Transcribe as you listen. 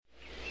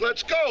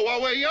Let's go while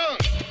we're young.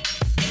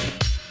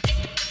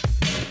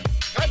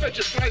 I bet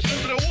you slice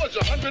into the woods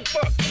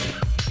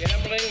 $100.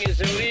 Gambling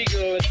is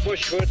illegal at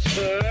Bushwood,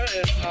 sir,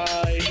 and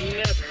I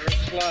never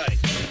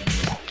slice.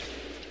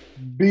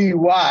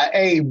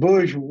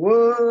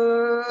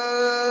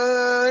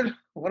 BYABushwood.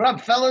 What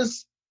up,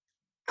 fellas?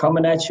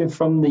 Coming at you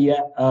from the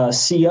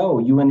CO,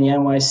 you in the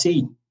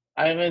NYC.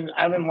 I'm in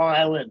Long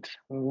Island.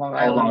 Long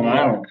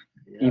Island.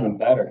 Yeah. Even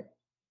better.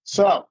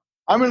 So,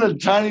 I'm in a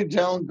tiny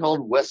town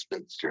called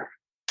Westminster.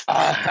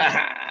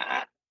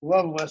 love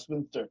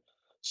Westminster.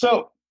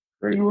 So,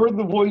 you heard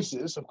the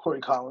voices of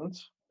Corey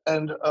Collins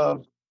and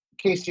of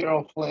Casey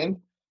Earl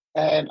Flynn,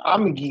 and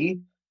I'm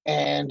McGee,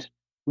 and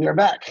we are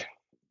back.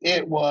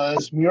 It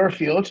was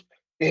Muirfield.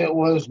 It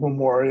was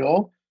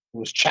Memorial. It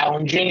was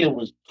challenging. It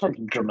was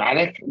fucking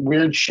dramatic.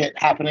 Weird shit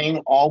happening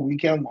all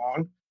weekend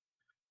long.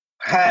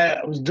 I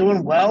was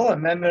doing well,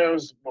 and then there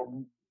was a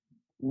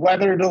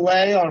weather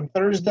delay on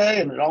Thursday,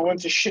 and it all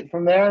went to shit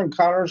from there, and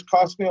Connors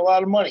cost me a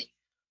lot of money.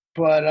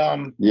 But,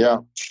 Yeah.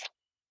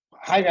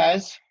 Hi,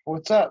 guys.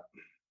 What's up?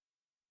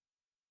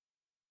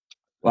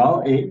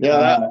 Well,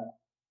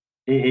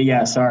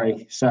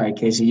 sorry,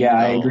 Casey. Yeah,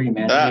 I agree,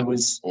 man. It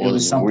was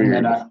something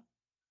weird.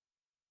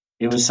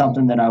 It was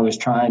something that I was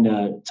trying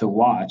to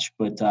watch,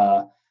 but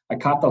I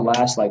caught the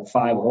last like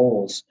 5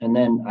 holes, and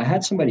then I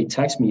had somebody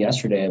text me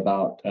yesterday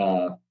about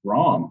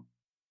Rahm,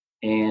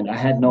 and I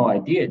had no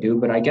idea, dude.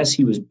 But I guess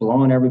he was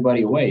blowing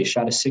everybody away. He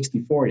shot a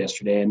 64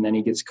 yesterday, and then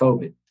he gets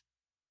COVID.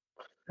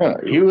 Yeah,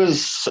 he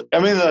was. I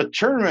mean, the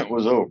tournament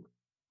was over.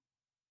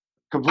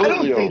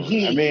 Completely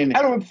over.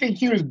 I don't think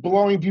he was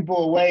blowing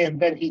people away and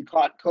then he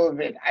caught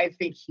COVID. I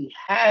think he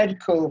had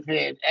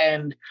COVID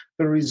and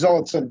the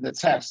results of the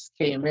test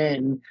came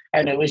in,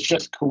 and it was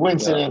just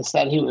coincidence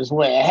that he was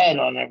way ahead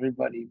on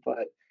everybody.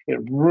 But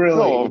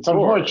it's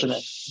unfortunate.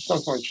 It's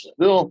unfortunate.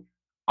 Still,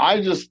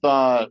 I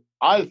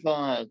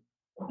thought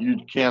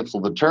you'd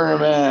cancel the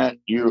tournament.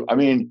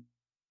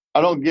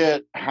 I don't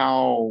get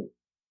how.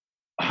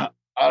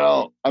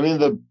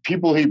 The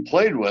people he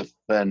played with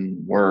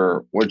then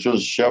which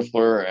was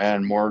Scheffler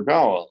and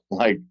Morikawa,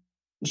 or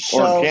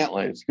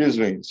Cantlay, excuse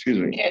me.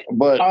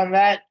 But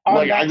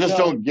I just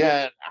don't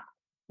get.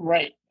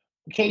 Right.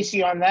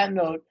 Casey, on that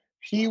note,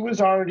 he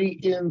was already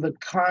in the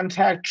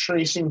contact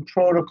tracing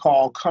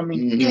protocol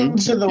coming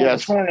into the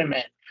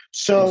tournament.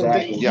 So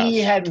he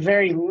had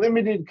very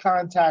limited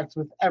contact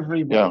with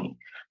everybody. Yeah.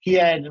 He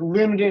had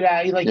limited,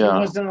 he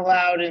wasn't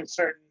allowed in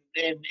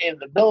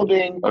the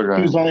building. Okay.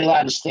 He was only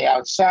allowed to stay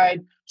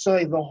outside.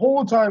 So the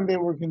whole time they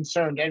were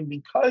concerned. And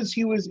because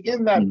he was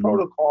in that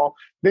protocol,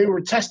 they were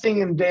testing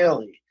him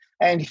daily.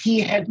 And he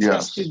had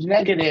tested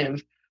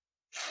negative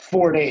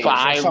 4 days.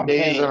 5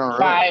 days in a row.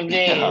 5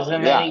 days.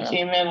 And then he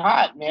came in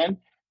hot, man.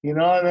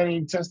 And then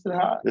he tested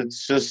hot. It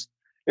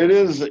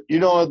is, at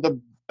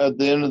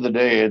the end of the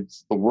day,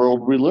 it's the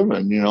world we live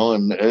in,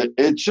 and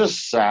it's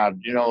just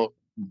sad,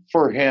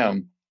 for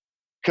him,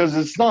 because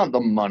it's not the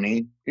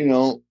money,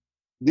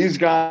 These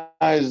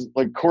guys,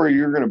 like Corey,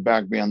 you're going to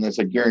back me on this.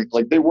 I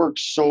guarantee, they work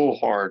so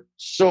hard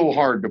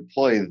to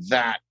play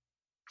that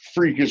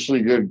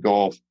freakishly good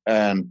golf,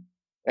 and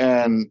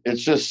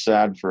it's just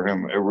sad for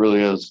him. It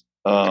really is.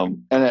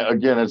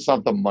 Again, it's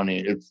not the money;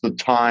 it's the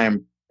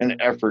time and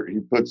effort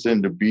he puts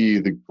in to be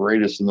the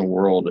greatest in the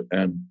world,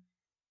 and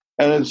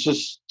it's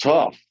just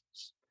tough.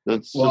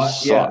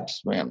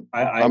 Sucks, man.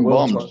 I'm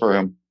bummed for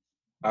him.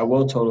 I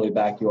will totally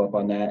back you up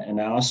on that,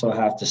 and I also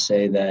have to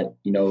say that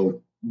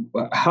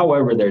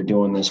however they're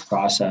doing this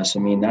process,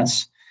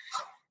 that's,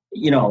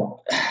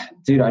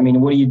 dude,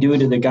 what do you do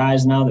to the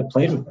guys now that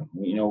played with them?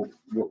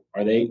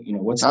 Are they,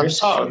 what's their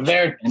situation? Oh,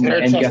 they're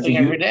testing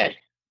every day.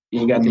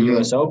 You got the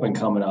U.S. Open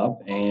coming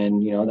up,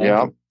 and,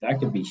 that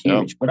could be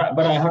huge. But I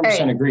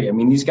 100% agree.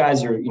 These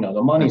guys are,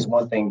 the money's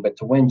one thing, but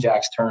to win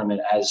Jack's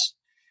tournament, as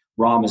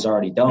Rahm has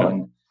already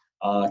done,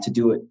 to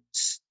do it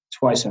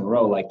twice in a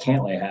row like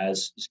Cantlay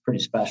has is pretty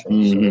special.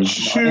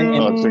 So,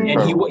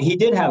 and he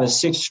did have a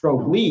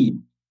 6-stroke lead.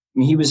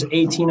 He was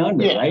 18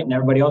 under, right? And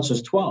everybody else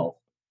was 12.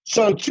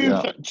 So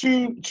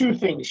two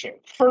things here.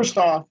 First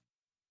off,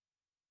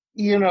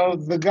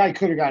 the guy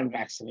could have gotten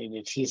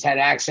vaccinated. He's had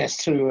access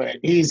to it.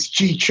 He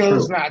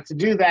chose not to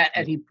do that,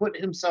 and he put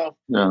himself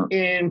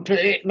in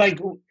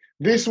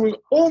this was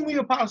only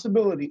a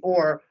possibility,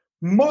 or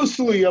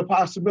mostly a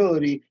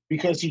possibility,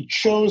 because he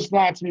chose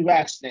not to be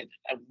vaccinated.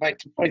 I'd like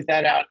to point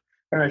that out,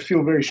 and I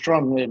feel very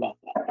strongly about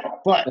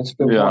that. But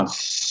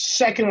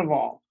second of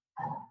all,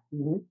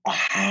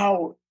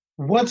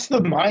 what's the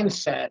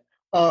mindset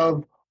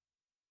of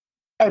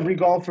every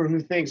golfer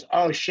who thinks,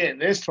 oh shit,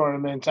 this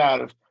tournament's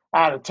out of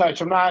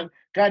touch,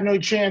 got no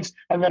chance,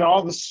 and then all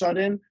of a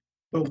sudden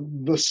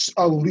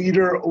a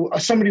leader,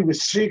 somebody with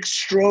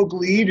 6-stroke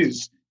lead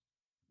is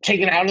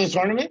taken out of the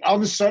tournament? All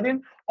of a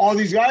sudden all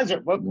thit's guys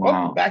are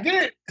back in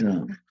it.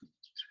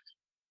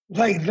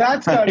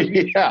 That's gotta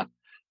be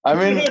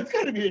that's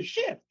gotta be a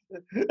shift.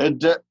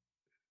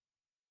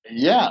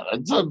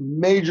 It's a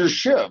major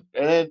shift,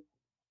 and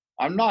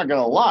I'm not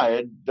gonna lie,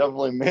 it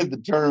definitely made the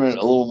tournament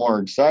a little more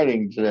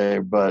exciting today.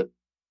 But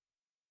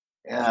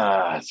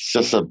Yeah,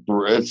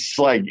 it's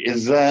like,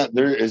 is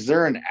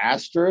there an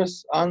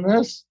asterisk on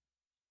this?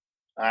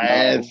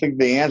 I think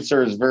the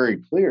answer is very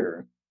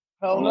clear.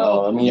 Hell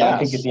no. I mean, yes.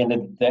 I think at the end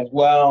of the day,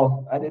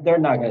 well, they're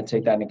not going to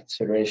take that into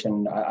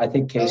consideration. I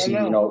think Casey,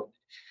 to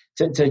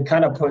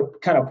kind of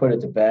put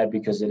it to bed,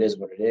 because it is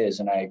what it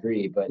is, and I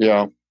agree. But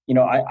I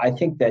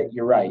think that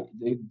you're right.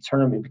 The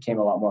tournament became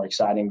a lot more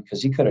exciting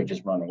because he could have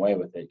just run away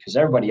with it. Because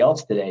everybody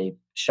else today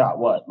shot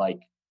what, like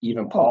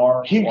even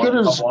par, he could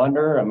have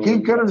under. I mean, he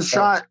could have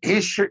shot.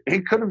 He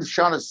could have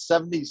shot a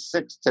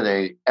 76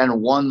 today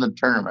and won the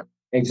tournament.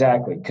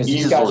 Exactly, because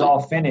these guys all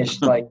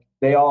finished like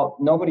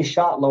nobody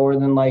shot lower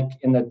than, like,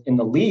 in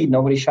the lead.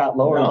 Nobody shot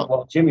lower. No.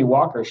 Well, Jimmy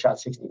Walker shot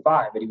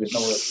 65, but he was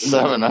nowhere.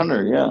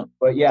 700, yeah.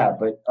 But you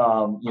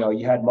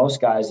had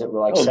most guys that were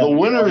like. The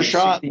winner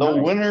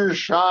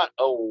shot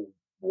a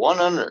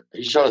 100.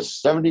 He shot a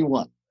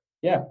 71.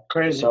 Yeah,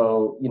 crazy.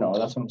 So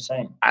that's what I'm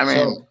saying. I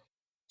mean.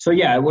 So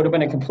it would have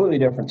been a completely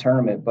different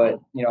tournament, but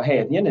hey,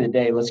 at the end of the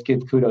day, let's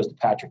give kudos to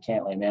Patrick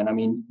Cantlay, man. I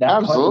mean, that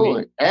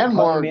absolutely, and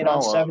more. That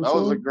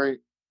was a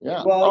great.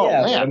 Yeah. Well,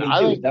 man,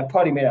 I mean, that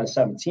putt he made on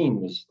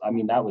 17 was, I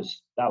mean, that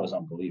was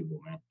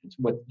unbelievable, man. It's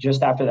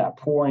just after that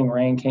pouring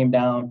rain came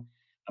down.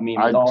 I mean,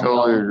 I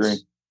totally agree.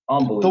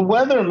 Unbelievable. The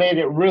weather made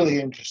it really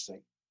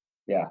interesting.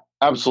 Yeah.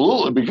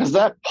 Absolutely, because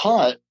that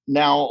putt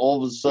now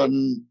all of a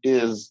sudden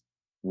is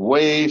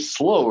way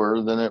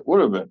slower than it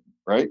would have been,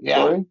 right? Yeah.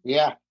 Corey?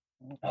 Yeah.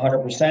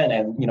 100%.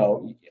 And,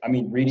 I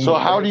mean, reading. So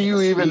how do you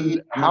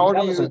even, how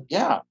do you do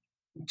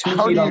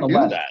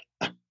that?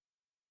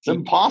 It's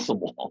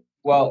impossible.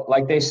 Well,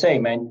 like they say,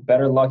 man,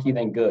 better lucky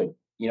than good.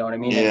 You know what I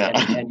mean?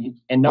 Yeah.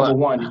 And number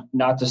one,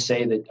 not to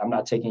say that I'm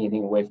not taking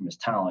anything away from his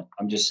talent.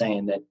 I'm just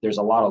saying that there's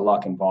a lot of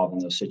luck involved in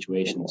those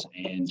situations.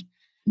 And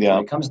when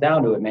it comes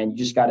down to it, man, you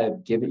just got to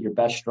give it your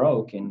best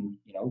stroke and,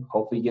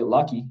 hopefully get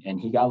lucky. And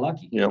he got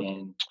lucky. Yep.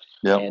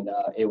 And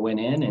it went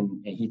in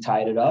and he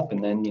tied it up.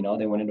 And then,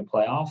 they went into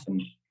playoff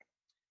and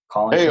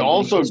Colin. Hey,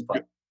 also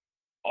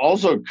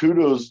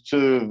kudos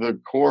to the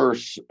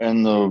course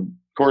and the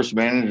course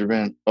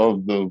management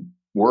of the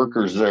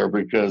workers there,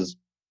 because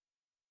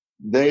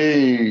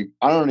I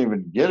don't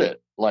even get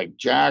it. Like,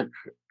 Jack,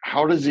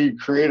 how does he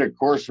create a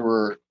course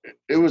where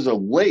it was a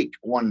lake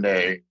one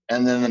day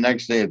and then the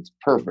next day it's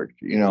perfect?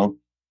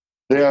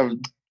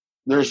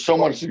 There's so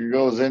much that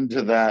goes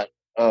into that,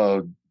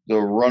 the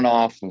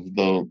runoff of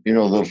the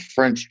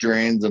French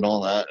drains and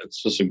all that.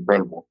 It's just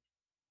incredible.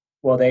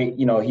 Well, they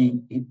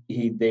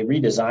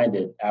redesigned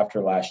it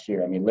after last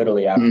year. I mean,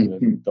 literally after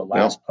the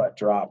last putt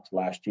dropped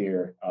last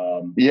year.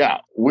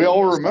 We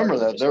all remember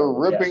that. They were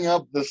ripping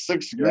up the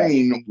sixth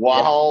green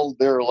while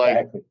they're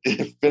like,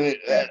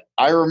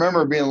 I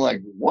remember being like,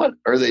 what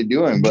are they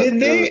doing? But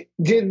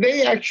did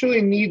they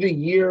actually need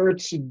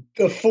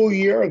a full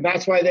year? And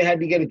that's why they had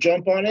to get a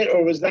jump on it?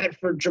 Or was that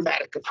for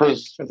dramatic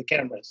effects for the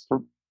cameras?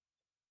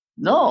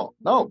 No,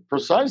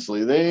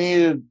 precisely.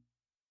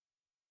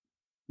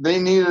 They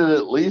needed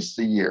at least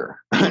a year.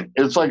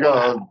 It's like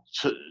a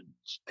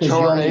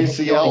torn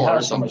ACL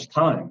or so much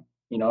time.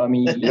 I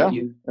mean,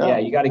 you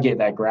got to get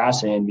that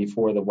grass in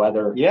before the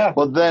weather. Yeah.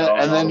 But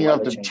then you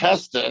have to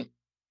test it,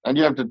 and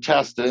you have to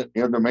test it.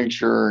 You have to make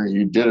sure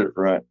you did it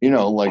right.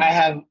 Like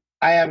I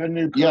have a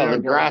new.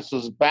 The grass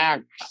was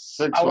back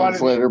 6 months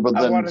later, but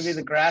then I want to be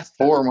the grass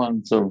 4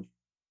 months of.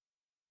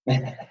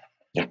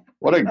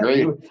 What a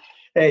great.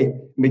 Hey,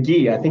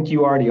 McGee, I think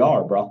you already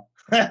are, bro.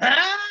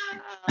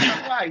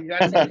 You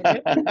guys ooh,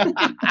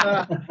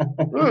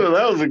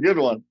 that was a good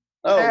one.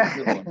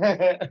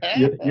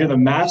 You're the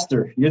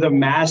master. You're the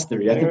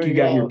master. I think you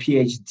got your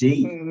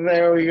PhD.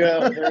 There we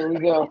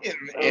go.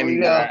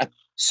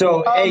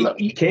 So,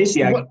 hey,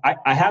 Casey,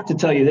 I have to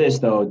tell you this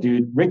though,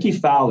 dude. Ricky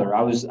Fowler,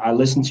 I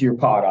listened to your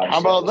pod.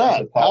 How about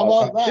that?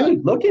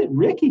 Dude, look at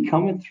Ricky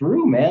coming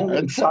through, man.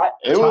 It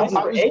was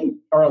 8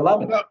 or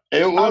 11.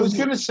 I was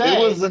gonna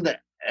say it was an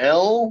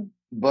L.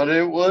 But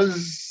it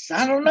was,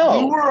 I don't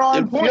know. You were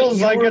on point. It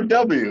feels like a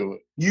W.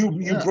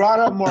 You brought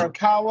up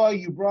Morikawa.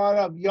 You brought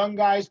up young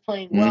guys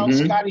playing well.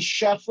 Scotty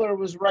Scheffler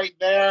was right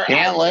there.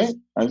 Cantlay.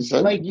 I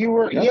said. Like you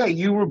were,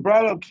 you were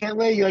brought up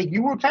Cantlay. Like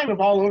you were kind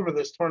of all over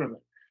this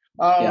tournament.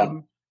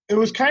 It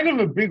was kind of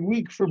a big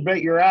week for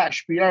Bet Your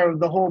Ash,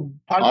 the whole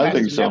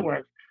podcasting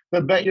network. The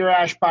Bet Your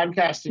Ash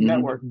podcasting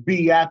network,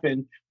 BYAP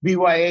and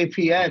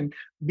BYAPN,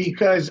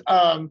 because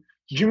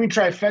Jimmy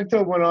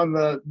Trifecta went on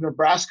the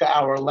Nebraska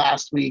Hour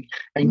last week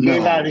and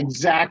gave out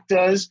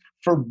exactas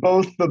for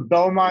both the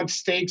Belmont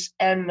Stakes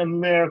and the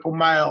Miracle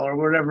Mile, or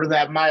whatever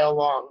that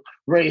mile-long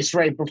race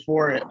right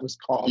before it was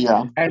called.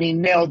 Yeah. And he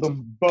nailed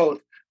them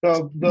both.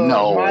 The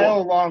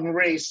mile-long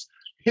race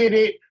hit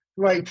it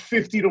like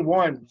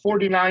 50-1,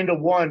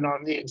 49-1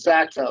 on the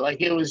exacta. Like,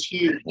 it was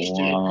huge, dude.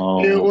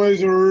 It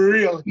was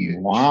real huge.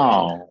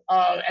 Wow.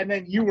 And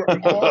then you were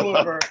all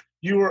over.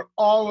 You were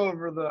all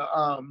over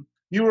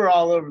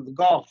the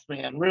golf,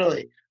 man.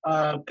 Really,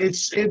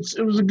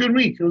 it was a good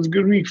week. It was a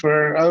good week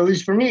for, at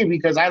least for me,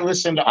 because I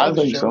listened to all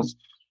the shows.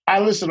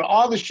 I listened to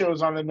all the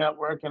shows on the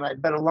network, and I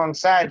bet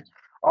alongside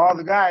all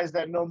the guys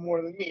that know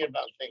more than me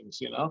about things.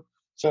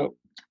 So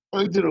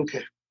I did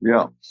okay.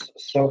 Yeah.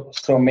 So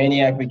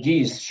Maniac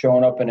McGee's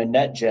showing up in a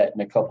NetJet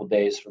in a couple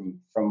days from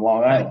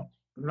Long Island.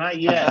 Not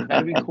yet.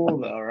 That'd be cool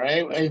though,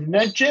 right? If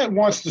NetJet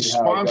wants to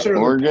sponsor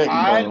the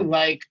pod,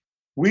 like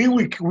we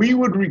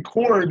would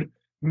record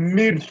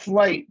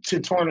mid-flight to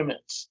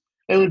tournaments.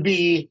 It would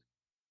be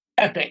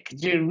epic,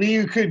 dude.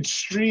 We could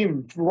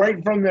stream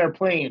right from their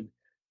plane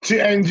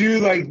and do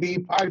like the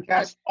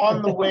podcast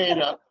on the way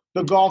to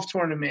the golf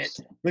tournament,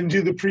 then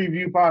do the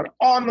preview pod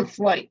on the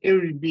flight. It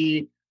would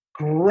be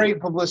great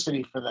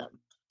publicity for them.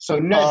 So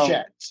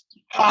NetJets,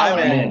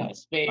 holler at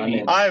us,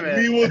 baby.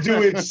 We will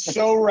do it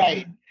so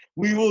right.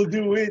 We will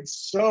do it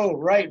so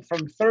right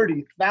from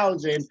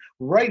 30,000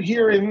 right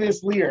here in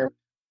this Lear.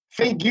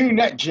 Thank you,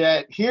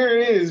 NetJet. Here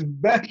is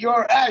Bet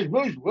Your Ash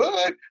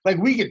Bushwood. Like,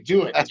 we could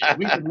do it, dude.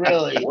 We could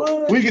really,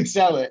 we could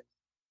sell it.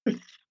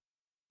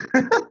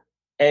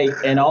 Hey,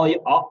 and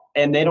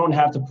and they don't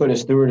have to put a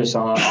stewardess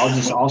on.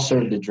 I'll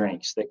serve the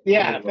drinks. Thanks.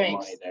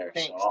 Money there,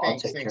 thanks. So I'll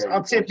take care of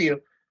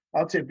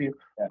I'll tip you.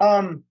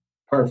 Yeah.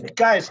 Perfect.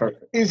 Guys,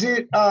 Perfect.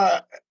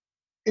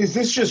 Is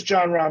this just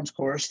John Rahm's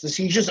course? Does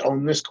he just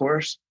own this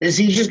course? Is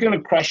he just going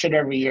to crush it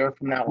every year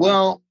from now on?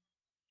 Well,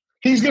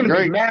 he's going to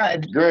be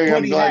mad. Greg, but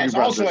I'm he glad you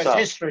brought also this has up.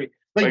 history.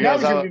 Like, now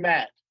he's going to be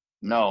mad.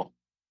 No.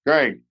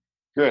 Greg.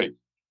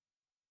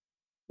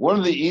 One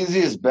of the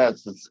easiest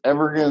bets that's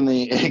ever going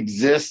to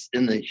exist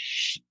in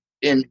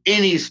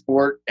any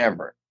sport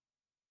ever.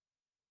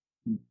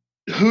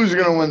 Who's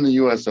going to win the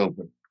U.S.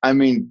 Open? I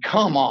mean,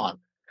 come on.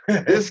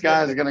 This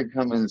guy's going to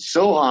come in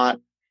so hot.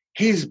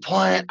 He's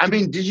playing. I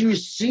mean, did you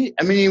see?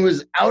 I mean, he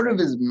was out of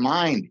his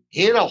mind.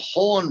 He hit a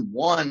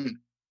hole-in-one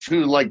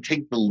to, like,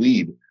 take the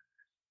lead.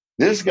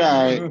 This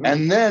guy,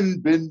 and then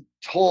been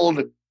told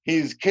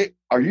he's kicked.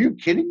 Are you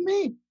kidding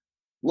me?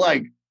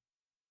 Like,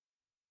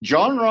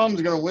 John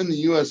Rahm's going to win the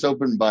U.S.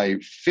 Open by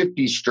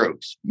 50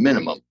 strokes,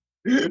 minimum.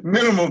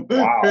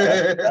 Wow,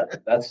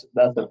 that's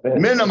a big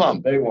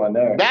minimum. That's a big one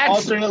there. That's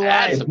alternate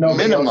line. If nobody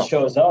minimum else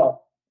shows up.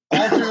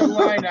 Alternate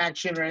line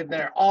action right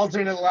there.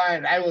 Alternate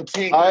line. I will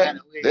take that.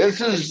 This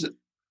is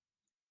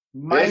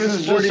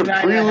just a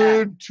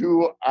prelude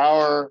to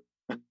our.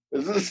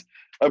 This is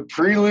a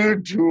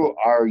prelude to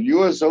our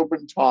U.S.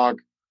 Open talk.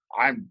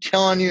 I'm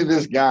telling you,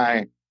 this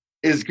guy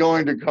is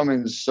going to come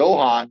in so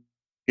hot.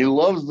 He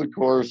loves the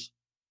course,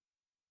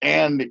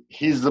 and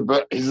he's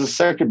the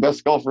second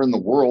best golfer in the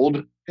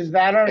world. Is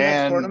that our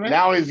next tournament?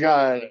 Now he's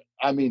got.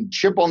 I mean,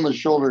 chip on the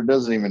shoulder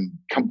doesn't even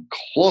come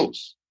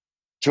close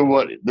to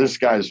what this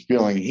guy's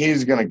feeling.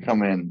 He's going to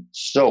come in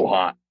so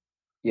hot.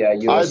 Yeah,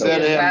 I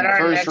bet him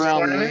first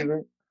round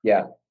leader.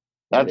 Yeah,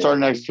 that's our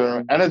next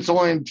tournament, and it's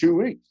only in 2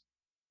 weeks.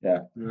 Yeah,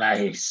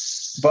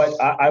 nice. But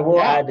I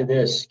will add to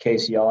this,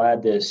 Casey. I'll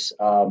add this.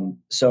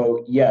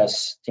 So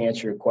yes, to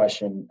answer your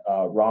question,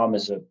 Rahm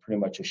is pretty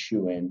much a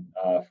shoe-in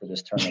for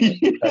this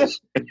tournament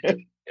because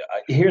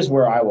here's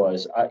where I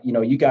was.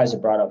 You guys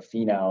have brought up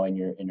Finau in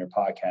your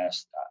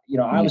podcast.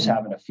 I was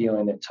having a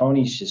feeling that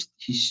Tony's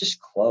he's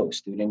just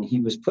close, dude, and he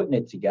was putting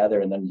it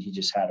together, and then he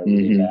just had a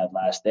really bad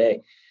last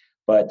day.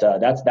 But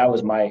that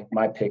was my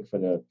pick for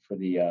the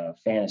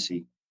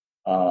fantasy.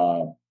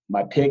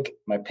 My pick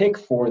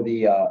for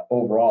the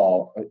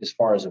overall, as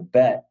far as a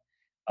bet,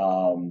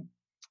 I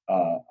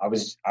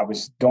was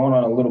going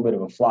on a little bit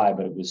of a fly,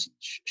 but it was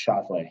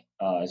Schauffele,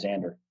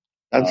 Xander.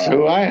 That's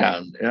who I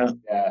had. Yeah.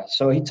 Yeah.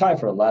 So he tied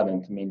for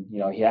 11th. I mean, he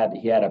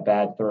had a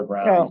bad third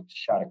round. Yeah. He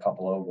shot a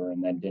couple over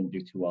and then didn't do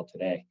too well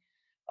today.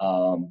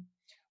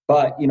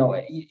 But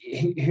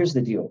here's the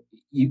deal.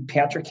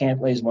 Patrick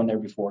Cantlay's won there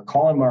before.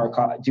 Colin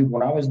Morikawa, dude.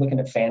 When I was looking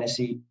at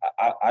fantasy,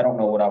 I don't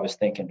know what I was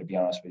thinking, to be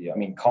honest with you. I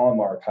mean, Colin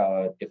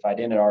Morikawa, if I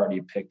didn't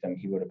already pick him,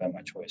 he would have been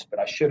my choice. But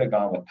I should have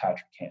gone with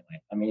Patrick Cantlay.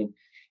 I mean,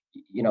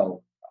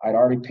 I'd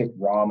already picked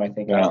Rahm. I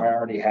think I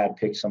already had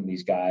picked some of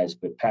these guys,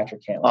 but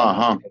Patrick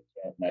Cantlay,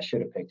 and I should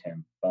have picked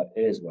him. But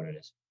it is what it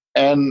is.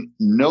 And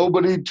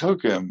nobody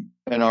took him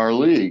in our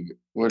league,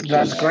 which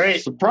is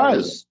great.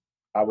 Surprise.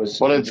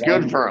 But it's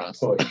good for us.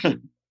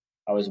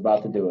 I was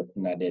about to do it,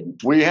 and I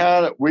didn't. We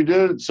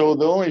did. So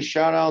the only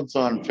shout-outs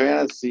on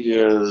fantasy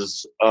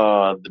is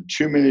the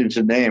too many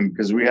to name,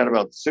 because we had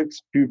about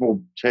 6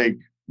 people take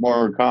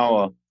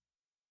Morikawa.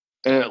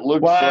 And it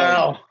looks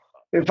like...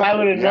 If I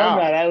would have known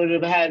that, I would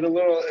have had a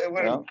little...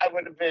 I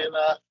would have been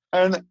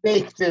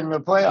baked in the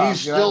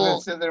playoffs.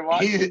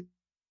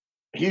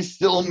 He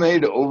still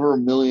made over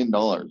 $1 million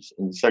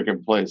in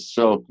second place.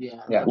 So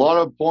a lot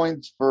of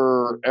points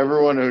for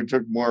everyone who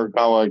took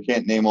Morikawa. I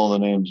can't name all the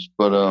names,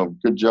 but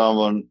good job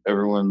on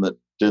everyone that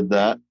did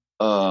that.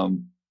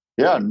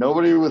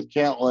 Nobody with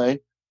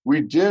Cantlay.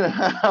 We did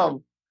have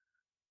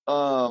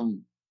part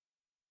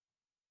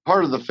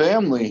of the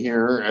family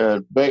here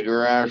at Bet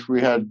Your Ash. We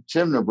had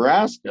Tim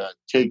Nebraska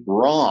take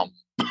Rahm.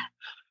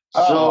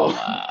 So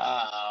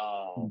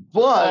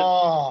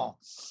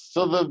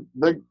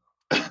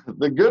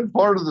the good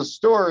part of the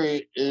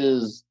story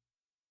is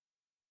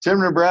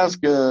Tim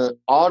Nebraska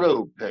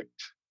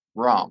auto-picked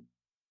Rahm.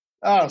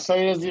 Oh, so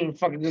he doesn't even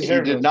fucking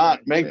deserve it. He did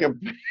not make a...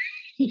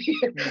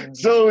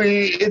 So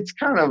it's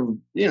kind of,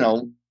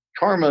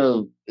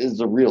 karma is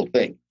a real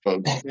thing.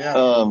 folks.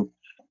 Yeah.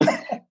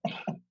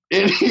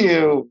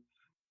 Anywho,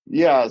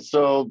 yeah.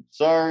 So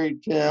sorry,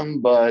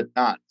 Tim, but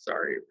not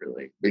sorry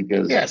really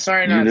because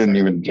sorry, you didn't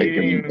even take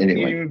him anyway.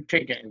 You didn't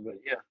pick anybody.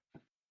 Yeah.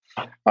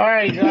 All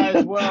right,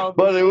 guys. Well,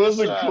 but it was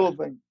a cool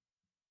thing.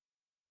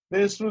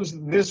 This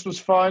was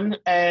fun,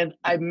 and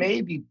I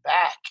may be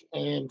back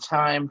in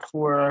time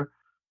for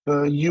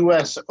the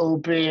U.S.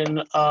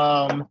 Open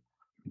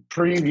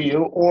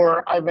preview,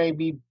 or I may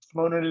be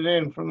phoning it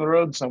in from the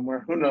road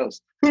somewhere. Who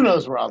knows? Who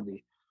knows where I'll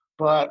be?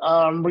 But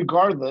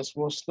regardless,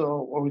 we'll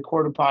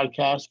record a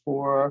podcast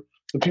for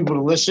the people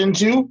to listen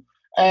to,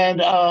 and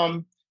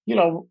none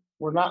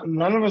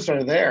of us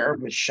are there.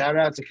 But shout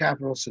out to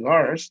Capital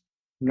Cigars.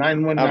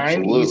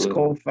 919 East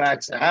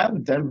Colfax Ave,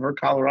 Denver,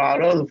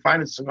 Colorado, the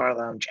finest cigar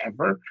lounge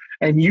ever.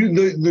 And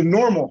the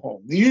normal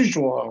home, the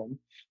usual home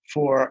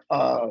for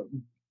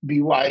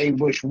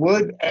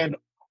BYABushwood and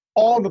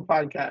all the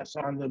podcasts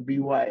on the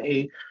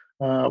BYA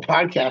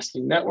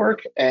podcasting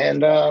network.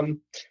 And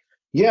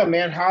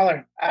man,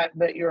 holler at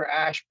Your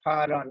Ash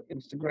Pod on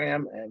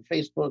Instagram and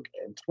Facebook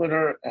and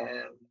Twitter.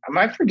 And am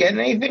I forgetting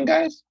anything,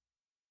 guys?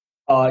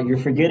 You're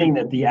forgetting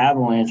that the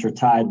Avalanche are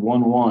tied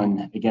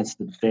 1-1 against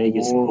the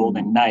Vegas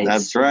Golden Knights.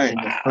 That's right.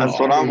 That's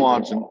what I'm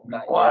watching.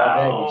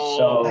 Wow.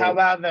 So, how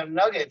about the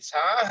Nuggets,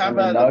 huh? How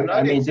about the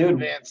Nuggets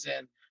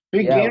advancing?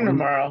 Big game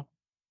tomorrow.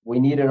 We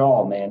need it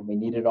all, man. We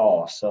need it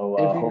all. So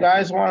if you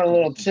guys want a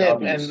little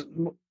tip, at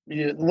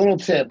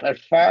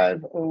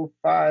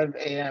 5:05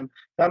 a.m.,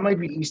 that might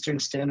be Eastern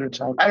Standard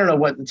Time. I don't know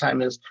what the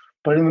time is,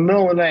 but in the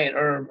middle of the night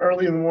or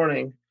early in the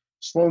morning,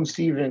 Sloane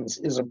Stephens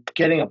is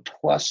getting a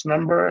plus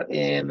number at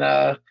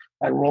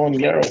Roland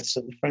Garros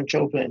at the French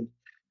Open,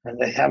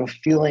 and I have a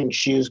feeling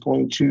she is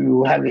going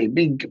to have a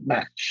big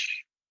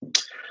match.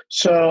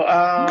 So,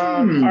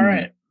 all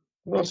right,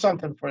 a little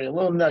something for you, a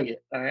little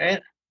nugget, all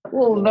right? A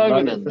little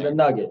nugget for the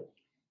nugget.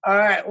 All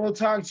right, we'll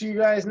talk to you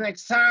guys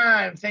next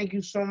time. Thank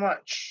you so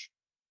much.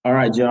 All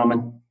right,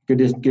 gentlemen. Good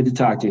to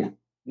talk to you.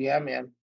 Yeah, man.